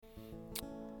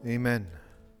Amen.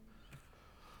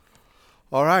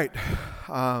 All right.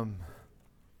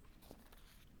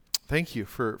 Thank you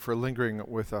for lingering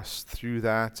with us through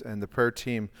that. And the prayer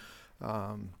team,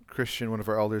 Christian, one of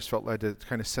our elders, felt led to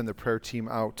kind of send the prayer team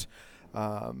out.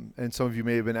 And some of you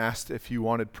may have been asked if you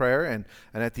wanted prayer. And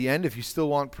at the end, if you still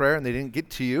want prayer and they didn't get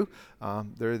to you,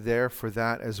 they're there for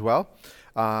that as well.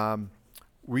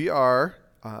 We are...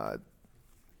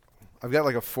 I've got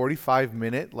like a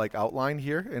 45-minute outline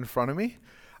here in front of me,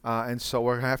 and so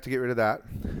we're going to have to get rid of that.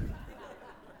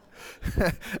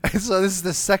 And so this is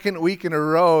the second week in a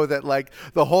row that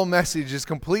the whole message is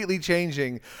completely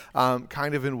changing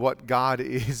kind of in what God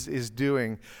is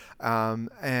doing.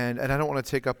 And I don't want to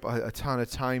take up a ton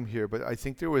of time here, but I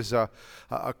think there was a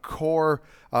core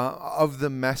of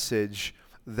the message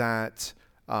that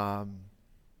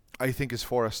I think is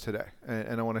for us today.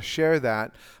 And I want to share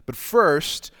that. But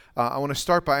first, I want to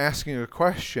start by asking a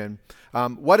question.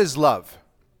 What is love?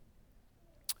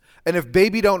 And if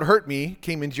Baby Don't Hurt Me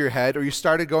came into your head, or you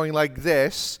started going like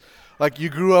this, like you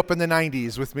grew up in the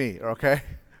 90s with me, okay?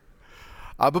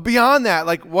 But beyond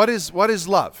that, what is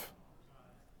love?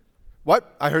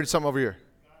 What? I heard something over here.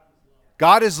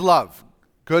 God is love.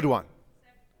 Good one.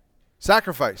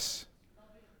 Sacrifice.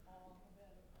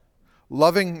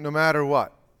 Loving no matter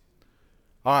what.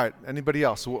 All right, anybody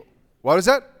else? What is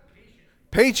that?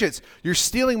 Patience. You're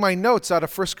stealing my notes out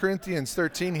of 1 Corinthians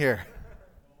 13 here,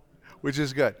 which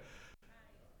is good.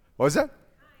 What was that?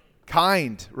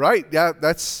 Kind. Right, yeah,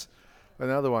 that's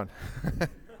another one.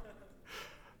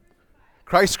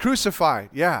 Christ crucified,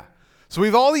 yeah. So we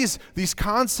have all these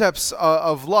concepts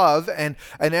of love, and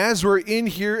as we're in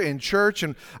here in church,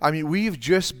 and we've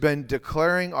just been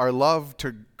declaring our love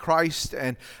to Christ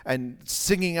and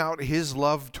singing out His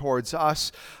love towards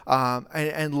us,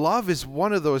 and love is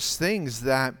one of those things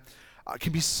that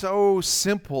can be so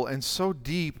simple and so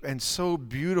deep and so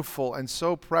beautiful and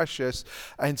so precious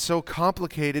and so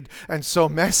complicated and so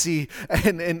messy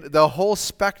and the whole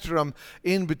spectrum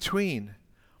in between.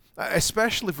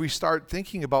 Especially if we start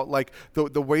thinking about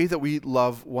the way that we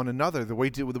love one another, the way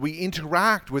that we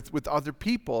interact with other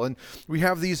people. And we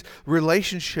have these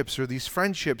relationships or these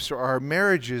friendships or our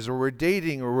marriages, or we're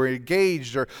dating or we're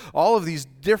engaged, or all of these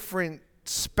different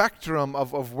spectrum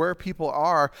of where people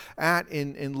are at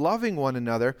in loving one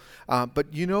another.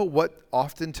 But you know what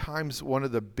oftentimes one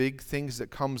of the big things that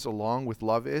comes along with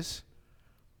love is?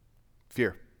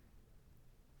 Fear.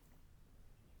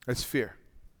 It's fear.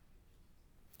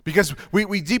 Because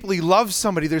we deeply love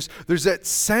somebody, there's that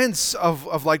sense of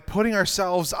putting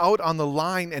ourselves out on the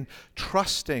line and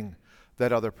trusting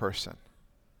that other person.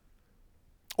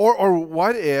 Or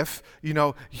what if,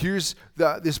 here's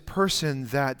this person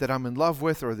that I'm in love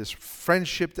with, or this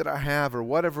friendship that I have, or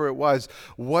whatever it was,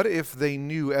 what if they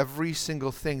knew every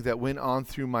single thing that went on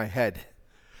through my head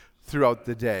throughout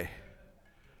the day?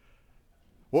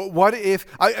 What if,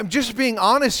 I'm just being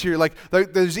honest here,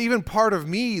 there's even part of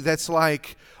me that's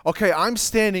okay, I'm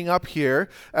standing up here,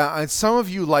 and some of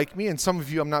you like me, and some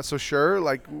of you I'm not so sure,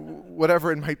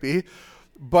 whatever it might be,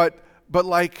 but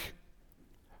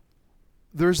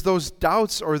there's those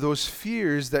doubts or those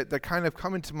fears that kind of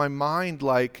come into my mind,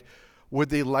 would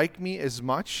they like me as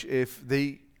much if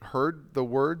they heard the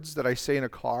words that I say in a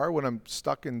car when I'm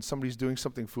stuck and somebody's doing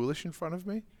something foolish in front of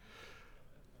me?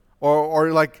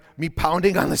 Or me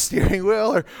pounding on the steering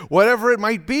wheel, or whatever it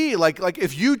might be.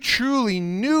 If you truly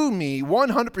knew me,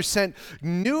 100%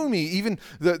 knew me, even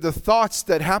the thoughts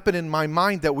that happen in my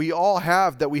mind that we all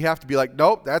have, that we have to be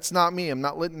nope, that's not me. I'm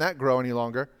not letting that grow any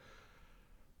longer.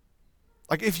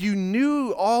 If you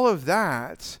knew all of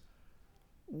that,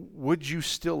 would you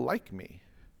still like me?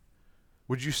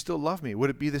 Would you still love me? Would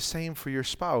it be the same for your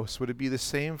spouse? Would it be the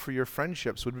same for your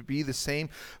friendships? Would it be the same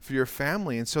for your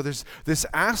family? And so there's this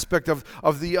aspect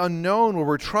of the unknown where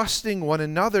we're trusting one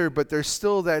another, but there's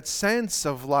still that sense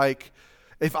of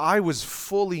if I was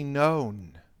fully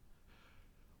known,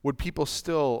 would people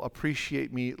still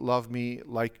appreciate me, love me,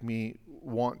 like me,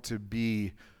 want to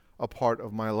be a part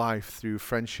of my life through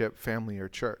friendship, family, or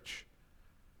church?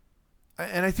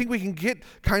 And I think we can get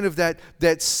kind of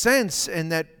that sense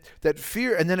and that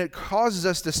fear, and then it causes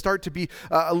us to start to be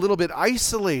a little bit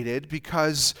isolated,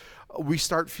 because we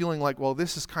start feeling well,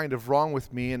 this is kind of wrong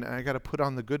with me, and I got to put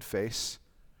on the good face.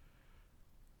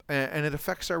 And it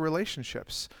affects our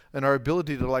relationships and our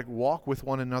ability to walk with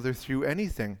one another through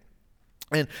anything.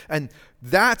 And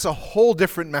that's a whole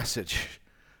different message.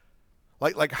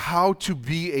 like how to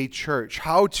be a church,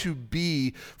 how to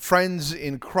be friends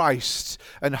in Christ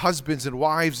and husbands and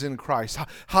wives in Christ.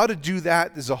 How to do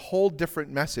that is a whole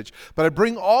different message. But I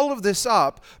bring all of this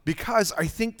up because I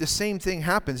think the same thing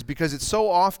happens, because it's so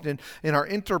often in our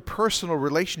interpersonal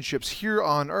relationships here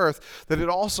on earth that it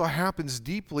also happens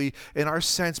deeply in our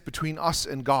sense between us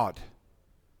and God.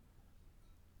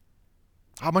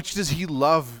 How much does He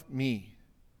love me?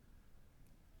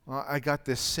 Well, I got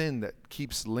this sin that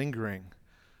keeps lingering.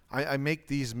 I make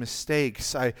these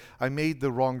mistakes. I made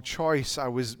the wrong choice. I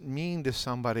was mean to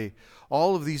somebody.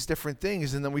 All of these different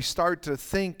things. And then we start to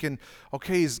think, and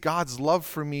okay, is God's love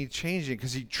for me changing?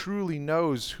 Because He truly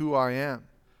knows who I am.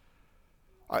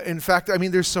 In fact,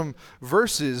 there's some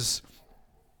verses.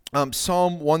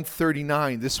 Psalm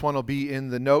 139. This one will be in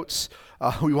the notes.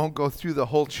 We won't go through the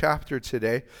whole chapter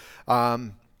today.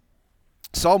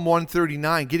 Psalm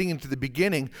 139, getting into the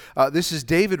beginning, this is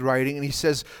David writing, and he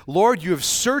says, Lord, you have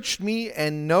searched me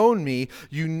and known me.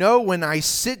 You know when I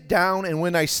sit down and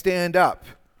when I stand up.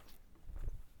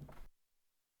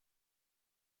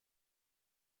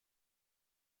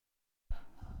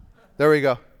 There we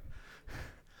go.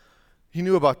 He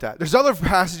knew about that. There's other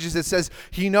passages that says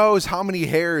He knows how many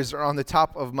hairs are on the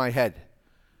top of my head.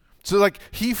 So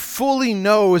He fully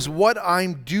knows what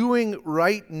I'm doing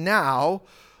right now,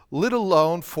 let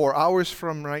alone 4 hours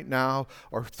from right now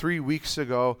or 3 weeks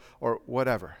ago or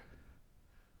whatever.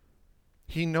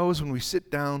 He knows when we sit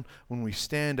down, when we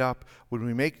stand up, when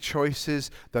we make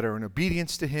choices that are in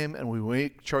obedience to Him, and we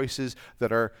make choices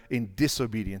that are in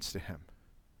disobedience to Him.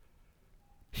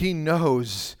 He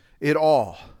knows it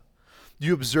all.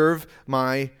 You observe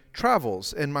my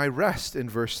travels and my rest, in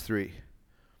verse 3.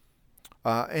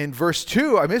 In verse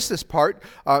 2, I missed this part.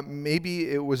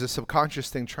 Maybe it was a subconscious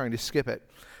thing trying to skip it.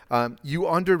 You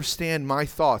understand my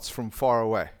thoughts from far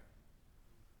away.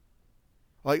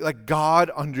 Like God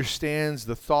understands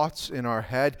the thoughts in our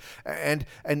head and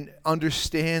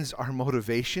understands our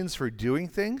motivations for doing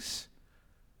things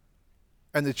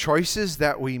and the choices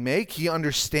that we make. He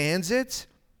understands it.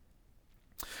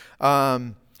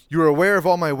 You are aware of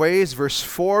all my ways. Verse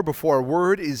 4, before a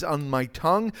word is on my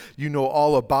tongue, you know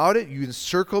all about it. You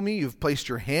encircle me. You've placed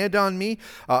your hand on me.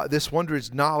 This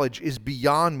wondrous knowledge is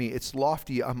beyond me. It's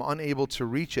lofty. I'm unable to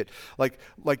reach it. Like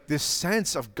this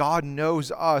sense of God knows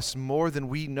us more than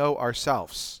we know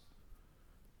ourselves.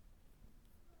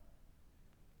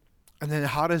 And then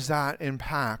how does that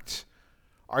impact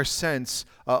our sense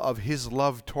of His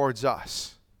love towards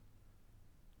us?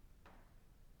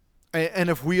 And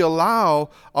if we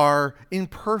allow our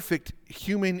imperfect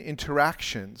human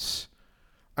interactions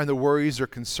and the worries or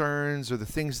concerns or the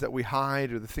things that we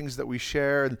hide or the things that we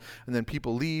share, and then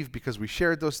people leave because we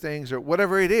shared those things or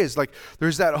whatever it is,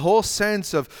 there's that whole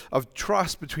sense of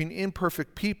trust between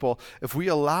imperfect people. If we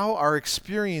allow our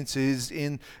experiences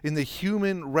in the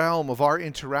human realm of our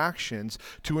interactions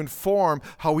to inform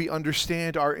how we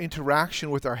understand our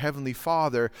interaction with our Heavenly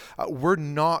Father, we're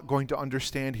not going to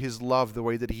understand His love the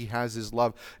way that He has His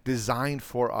love designed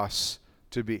for us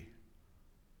to be.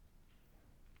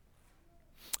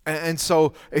 And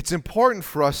so it's important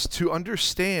for us to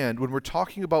understand when we're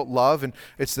talking about love, and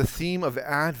it's the theme of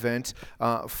Advent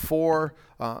for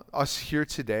us here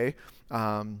today,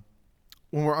 when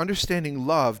we're understanding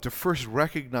love, to first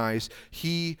recognize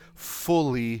He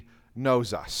fully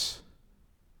knows us.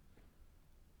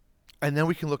 And then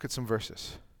we can look at some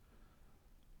verses.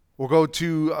 We'll go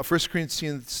to 1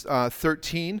 Corinthians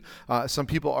 13. Some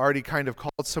people already kind of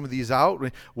called some of these out.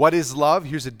 What is love?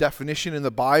 Here's a definition in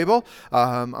the Bible.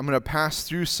 I'm going to pass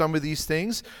through some of these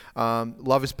things.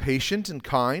 Love is patient and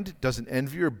kind, doesn't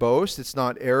envy or boast. It's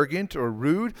not arrogant or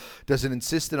rude, doesn't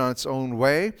insist on its own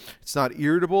way. It's not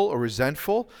irritable or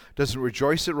resentful, doesn't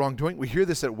rejoice at wrongdoing. We hear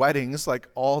this at weddings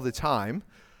all the time.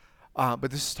 But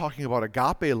this is talking about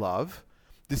agape love.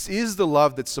 This is the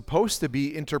love that's supposed to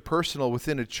be interpersonal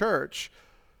within a church,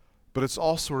 but it's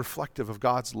also reflective of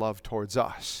God's love towards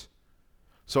us.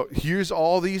 So here's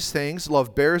all these things.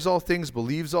 Love bears all things,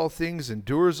 believes all things,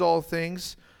 endures all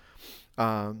things,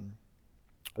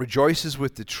 rejoices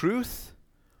with the truth.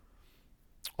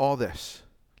 All this.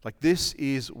 This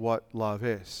is what love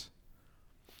is.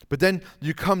 But then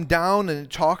you come down and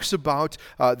it talks about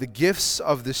the gifts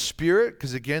of the Spirit,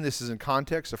 because again, this is in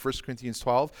context of 1 Corinthians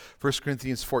 12, 1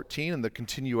 Corinthians 14, and the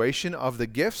continuation of the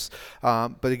gifts.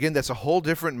 But again, that's a whole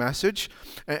different message.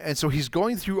 And so he's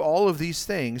going through all of these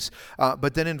things.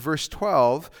 But then in verse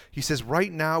 12, he says,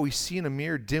 right now we see in a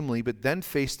mirror dimly, but then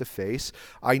face to face.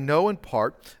 I know in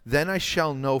part, then I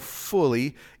shall know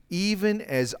fully, even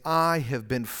as I have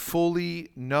been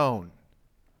fully known.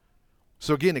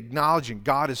 So again, acknowledging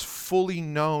God has fully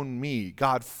known me.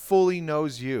 God fully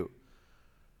knows you.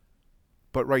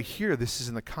 But right here, this is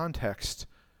in the context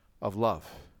of love.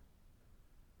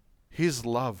 His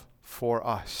love for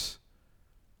us.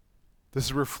 This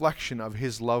is a reflection of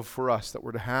His love for us that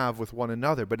we're to have with one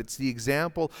another. But it's the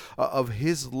example of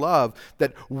His love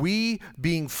that we,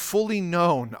 being fully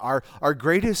known, our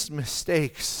greatest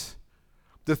mistakes,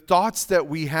 the thoughts that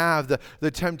we have,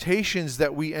 the temptations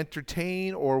that we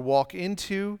entertain or walk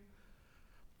into,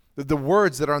 the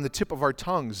words that are on the tip of our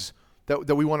tongues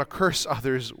that we want to curse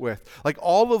others with. Like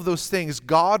all of those things,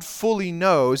 God fully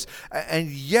knows, and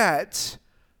yet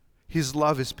His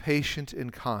love is patient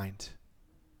and kind.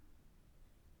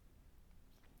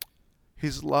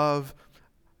 His love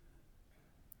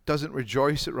doesn't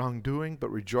rejoice at wrongdoing, but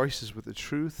rejoices with the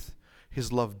truth.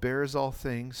 His love bears all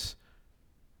things,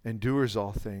 endures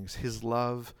all things. His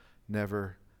love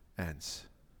never ends.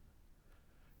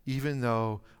 Even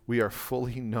though we are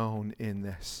fully known in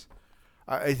this.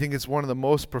 I think it's one of the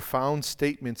most profound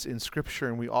statements in Scripture,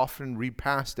 and we often read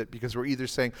past it because we're either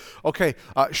saying, okay,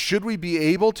 should we be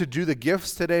able to do the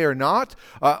gifts today or not?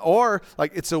 Or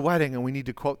like it's a wedding and we need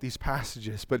to quote these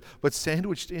passages. But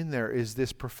sandwiched in there is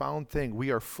this profound thing.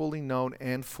 We are fully known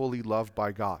and fully loved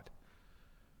by God.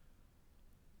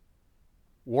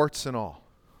 Warts and all.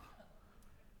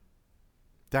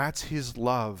 That's His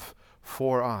love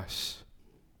for us.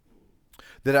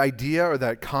 That idea or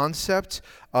that concept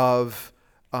of,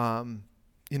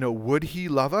 would He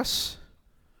love us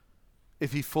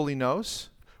if He fully knows?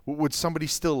 Would somebody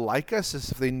still like us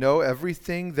as if they know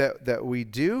everything that we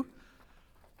do?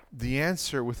 The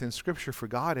answer within Scripture for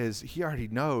God is He already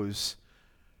knows,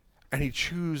 and He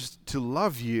chose to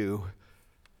love you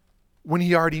when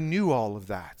He already knew all of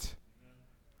that.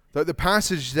 The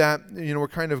passage that we're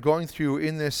kind of going through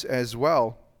in this as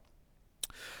well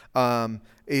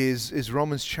is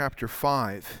Romans chapter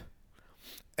 5.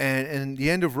 And in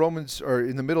the end of Romans, or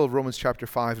in the middle of Romans chapter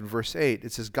 5 and verse 8,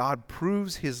 it says, God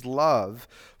proves His love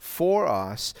for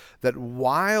us that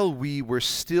while we were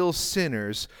still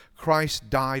sinners,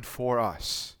 Christ died for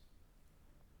us.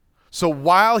 So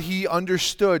while He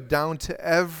understood down to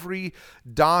every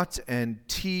dot and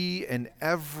T and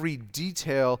every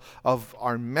detail of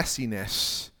our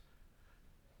messiness,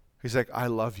 He's like, I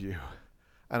love you,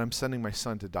 and I'm sending my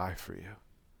Son to die for you.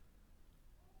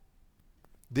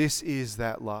 This is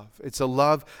that love. It's a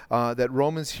love that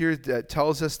Romans here that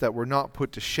tells us that we're not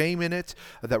put to shame in it,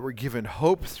 that we're given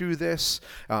hope through this.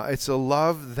 It's a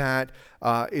love that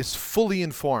is fully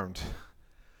informed,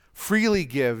 freely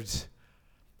given,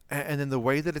 and then the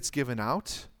way that it's given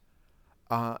out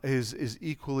is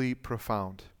equally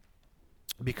profound.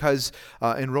 Because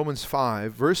in Romans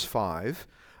 5, verse 5,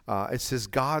 it says,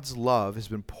 God's love has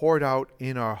been poured out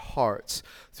in our hearts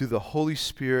through the Holy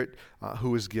Spirit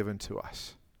who is given to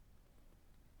us.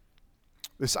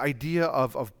 This idea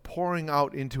of pouring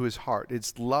out into His heart.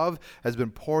 Its love has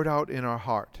been poured out in our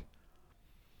heart.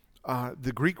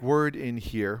 The Greek word in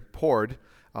here, poured,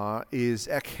 is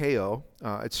ekeo.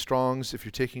 It's Strong's, if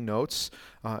you're taking notes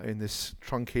in this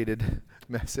truncated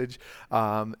message,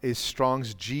 is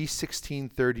Strong's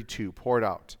G1632, poured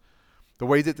out. The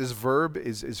way that this verb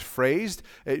is phrased,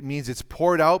 it means it's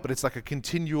poured out, but it's like a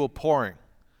continual pouring.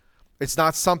 It's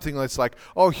not something that's like,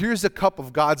 oh, here's a cup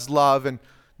of God's love and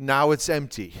now it's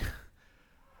empty.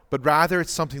 But rather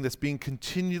it's something that's being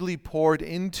continually poured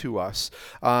into us.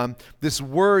 This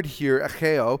word here,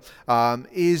 ekeo,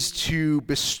 is to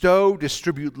bestow,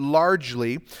 distribute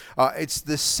largely. It's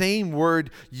the same word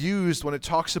used when it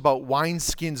talks about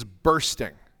wineskins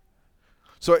bursting.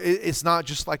 So it's not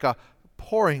just like a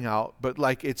pouring out, but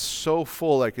like it's so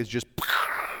full, like it's just,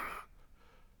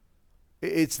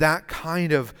 it's that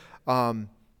kind of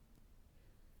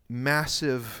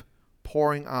massive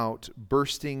pouring out,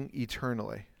 bursting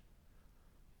eternally.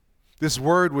 This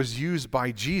word was used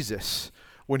by Jesus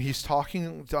when He's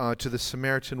talking to the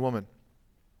Samaritan woman.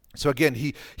 So again,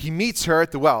 he meets her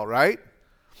at the well, right?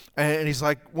 And He's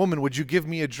like, woman, would you give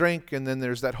me a drink? And then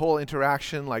there's that whole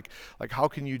interaction, like how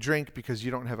can you drink because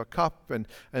you don't have a cup and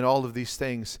all of these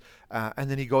things.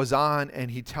 And then He goes on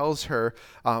and He tells her,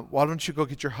 why don't you go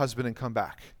get your husband and come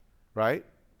back, right?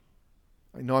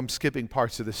 I know I'm skipping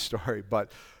parts of this story,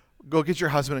 but go get your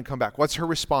husband and come back. What's her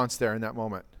response there in that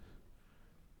moment?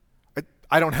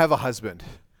 I don't have a husband,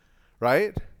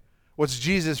 right? What's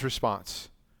Jesus' response?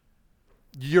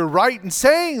 You're right in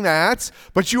saying that,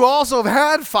 but you also have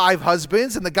had 5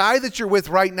 husbands, and the guy that you're with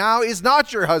right now is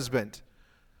not your husband.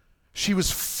 She was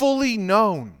fully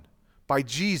known by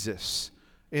Jesus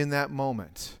in that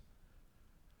moment.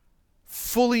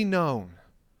 Fully known.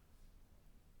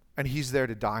 And He's there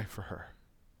to die for her.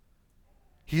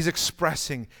 He's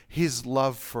expressing his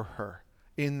love for her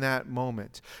in that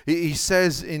moment. He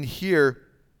says in here,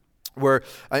 where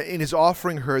in his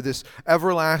offering her this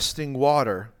everlasting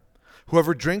water,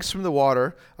 whoever drinks from the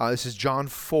water, this is John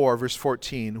 4, verse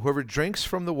 14, whoever drinks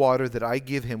from the water that I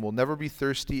give him will never be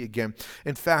thirsty again.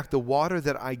 In fact, the water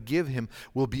that I give him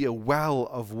will be a well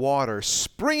of water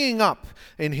springing up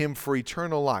in him for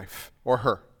eternal life, or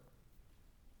her.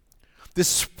 This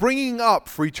springing up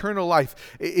for eternal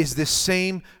life is this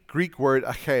same Greek word,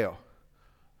 acheo.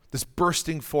 This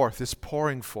bursting forth, this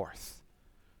pouring forth.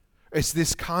 It's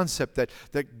this concept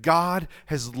that God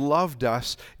has loved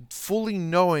us, fully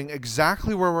knowing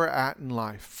exactly where we're at in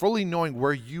life, fully knowing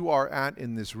where you are at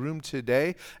in this room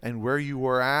today and where you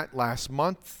were at last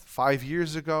month, 5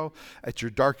 years ago, at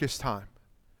your darkest time.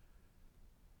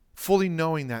 Fully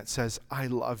knowing that says, I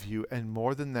love you, and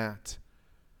more than that,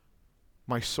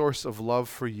 my source of love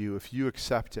for you, if you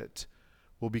accept it,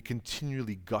 will be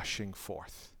continually gushing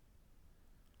forth.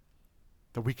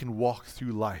 That we can walk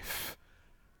through life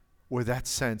with that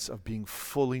sense of being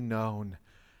fully known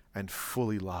and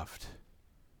fully loved.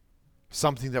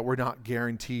 Something that we're not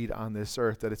guaranteed on this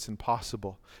earth, that it's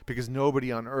impossible, because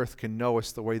nobody on earth can know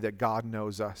us the way that God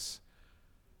knows us.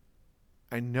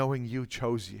 And knowing you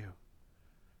chose you,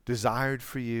 desired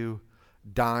for you,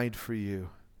 died for you.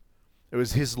 It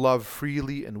was his love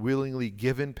freely and willingly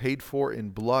given, paid for in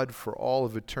blood for all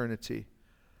of eternity.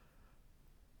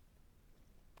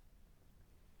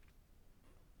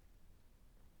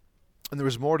 And there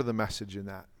was more to the message in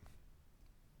that.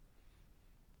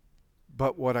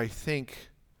 But what I think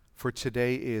for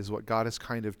today is what God has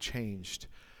kind of changed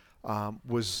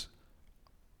was,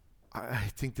 I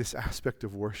think this aspect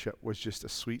of worship was just a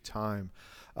sweet time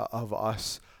of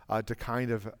us to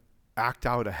kind of act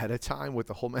out ahead of time what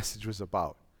the whole message was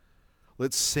about.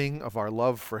 Let's sing of our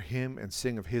love for him and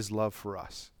sing of his love for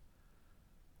us.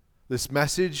 This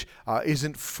message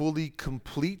isn't fully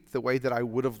complete the way that I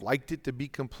would have liked it to be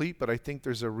complete, but I think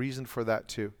there's a reason for that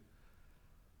too.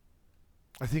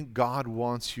 I think God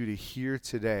wants you to hear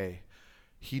today,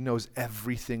 he knows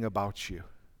everything about you.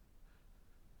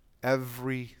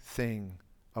 Everything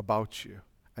about you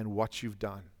and what you've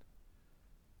done.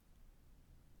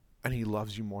 And he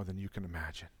loves you more than you can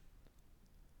imagine.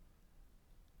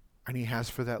 And he has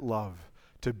for that love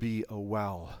to be a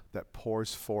well that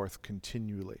pours forth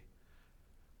continually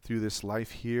through this life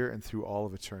here and through all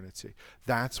of eternity.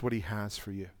 That's what he has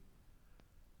for you.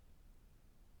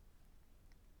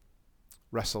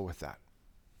 Wrestle with that.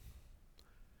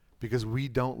 Because we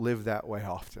don't live that way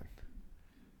often.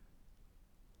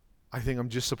 I think I'm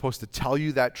just supposed to tell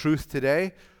you that truth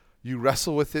today. You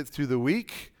wrestle with it through the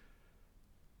week.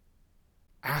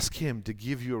 Ask him to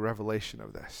give you a revelation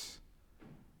of this.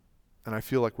 And I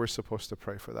feel like we're supposed to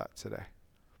pray for that today.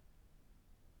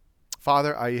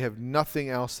 Father, I have nothing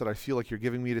else that I feel like you're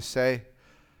giving me to say,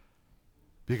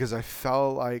 because I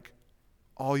felt like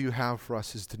all you have for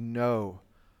us is to know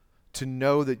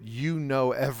that you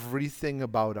know everything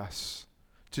about us,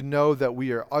 to know that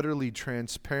we are utterly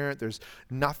transparent. There's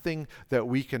nothing that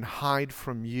we can hide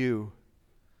from you.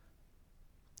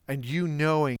 And you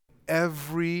knowing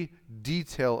every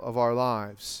detail of our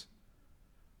lives,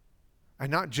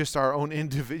 and not just our own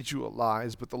individual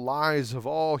lives, but the lives of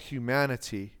all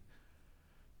humanity,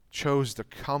 chose to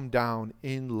come down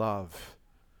in love,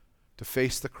 to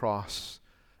face the cross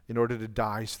in order to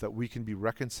die so that we can be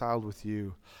reconciled with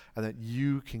you and that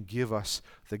you can give us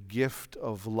the gift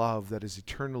of love that is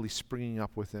eternally springing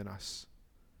up within us.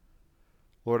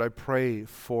 Lord, I pray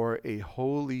for a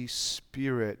Holy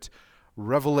Spirit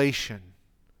revelation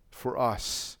for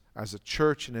us as a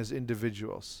church and as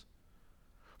individuals.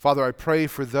 Father, I pray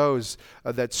for those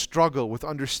that struggle with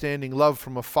understanding love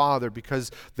from a father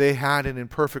because they had an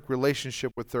imperfect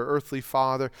relationship with their earthly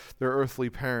father, their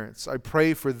earthly parents. I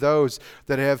pray for those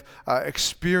that have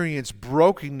experienced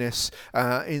brokenness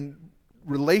in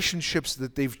relationships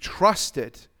that they've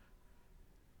trusted.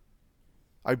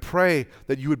 I pray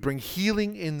that you would bring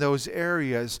healing in those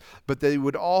areas, but they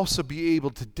would also be able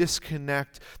to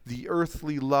disconnect the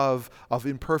earthly love of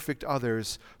imperfect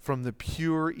others from the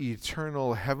pure,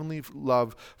 eternal, heavenly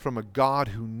love from a God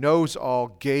who knows all,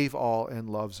 gave all, and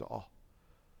loves all.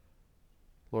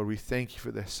 Lord, we thank you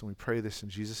for this, and we pray this in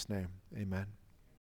Jesus' name. Amen.